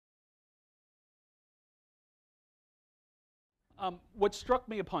What struck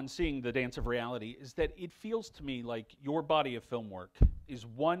me upon seeing The Dance of Reality is that it feels to me like your body of film work is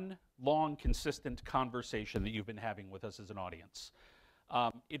one long, consistent conversation that you've been having with us as an audience.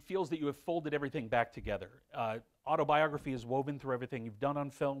 It feels that you have folded everything back together. Autobiography is woven through everything you've done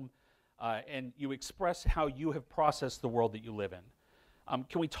on film, and you express how you have processed the world that you live in.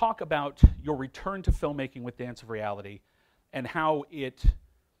 Can we talk about your return to filmmaking with Dance of Reality and how it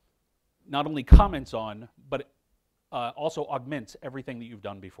not only comments on, but also augments everything that you've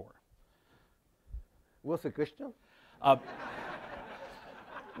done before? What's the question?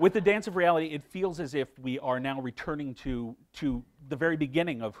 With The Dance of Reality, it feels as if we are now returning to the very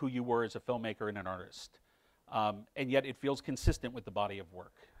beginning of who you were as a filmmaker and an artist. And yet it feels consistent with the body of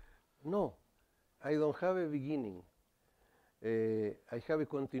work. No, I don't have a beginning. I have a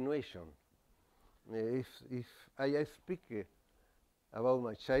continuation. If I speak about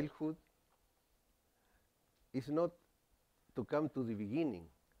my childhood, it's not to come to the beginning.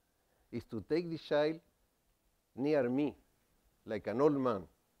 It's to take the child near me, like an old man.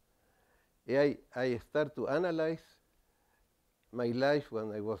 I start to analyze my life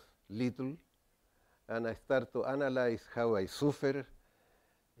when I was little, and I start to analyze how I suffer,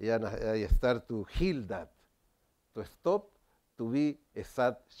 and I start to heal that, to stop to be a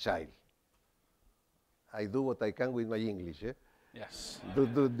sad child. I do what I can with my English. Eh? Yes.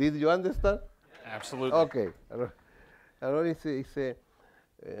 Did you understand? Absolutely. Okay.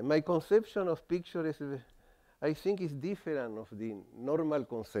 My conception of picture is, I think, is different of the normal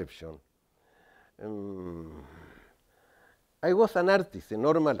conception. I was an artist, a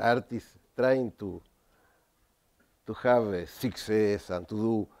normal artist, trying to have success and to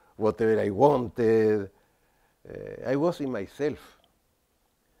do whatever I wanted. I was in myself.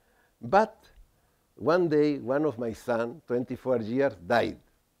 But one day, one of my sons, 24 years, died,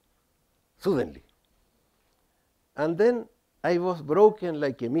 suddenly. And then I was broken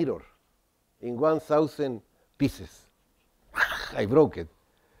like a mirror in 1,000 pieces. I broke it.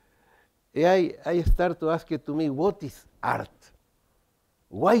 I start to ask it to me, what is art?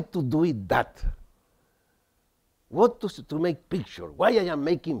 Why to do it that? What to make picture? Why I am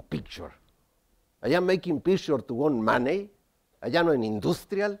making picture? I am making picture to earn money. I am an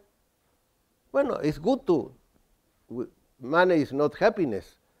industrial. Well, it's good to, money is not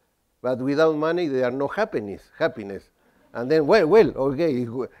happiness, but without money there are no happiness. And then, well, okay,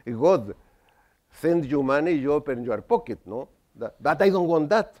 if God sends you money, you open your pocket, no? But I don't want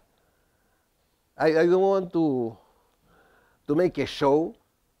that. I don't want to make a show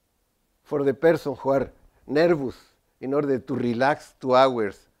for the person who are nervous in order to relax 2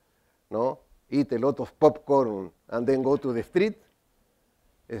 hours, no? Eat a lot of popcorn and then go to the street.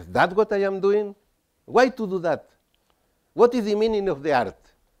 Is that what I am doing? Why to do that? What is the meaning of the art?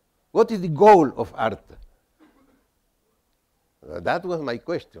 What is the goal of art? That was my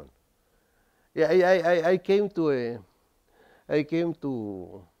question. Yeah, I came to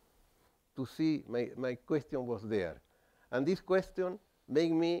see my question was there, and this question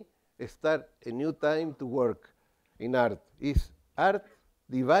made me start a new time to work in art. Is art,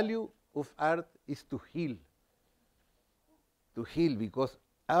 the value of art is to heal, because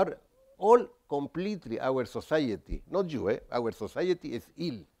completely our society, not you, our society is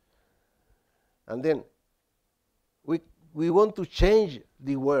ill. And then we want to change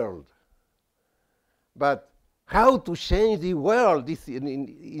the world. But how to change the world, this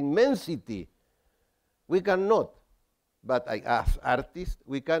immensity? We cannot. But as artists,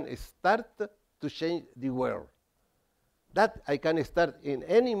 we can start to change the world. That I can start in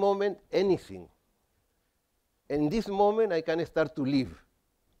any moment, anything. In this moment, I can start to live.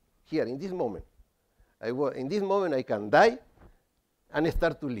 Here, in this moment. In this moment, I can die and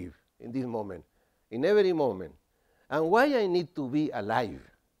start to live. In this moment. In every moment. And why I need to be alive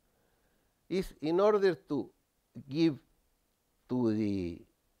is in order to give to the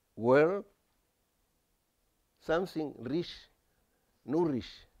world something rich,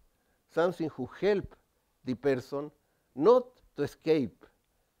 nourish, something who help the person not to escape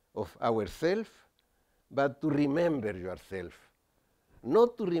of ourself, but to remember yourself,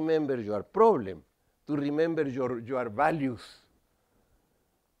 not to remember your problem, to remember your values.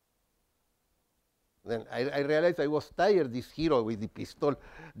 Then I realized I was tired, this hero with the pistol,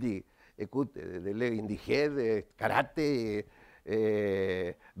 the leg in the head, karate,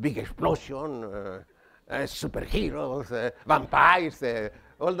 big explosion, superheroes, vampires,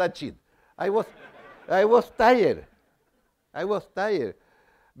 all that shit. I was tired. I was tired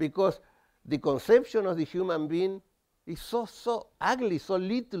because the conception of the human being is so ugly, so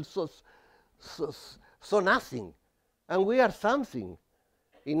little, so nothing. And we are something.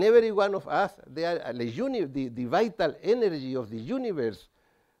 In every one of us, there are the vital energy of the universe.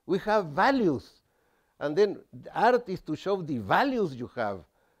 We have values. And then the art is to show the values you have,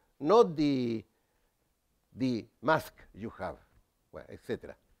 not the mask you have, well,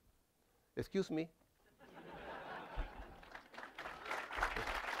 etc. Excuse me.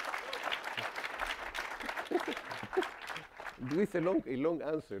 This is a long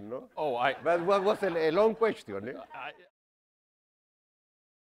answer, no? Oh, But what was a long question? Eh?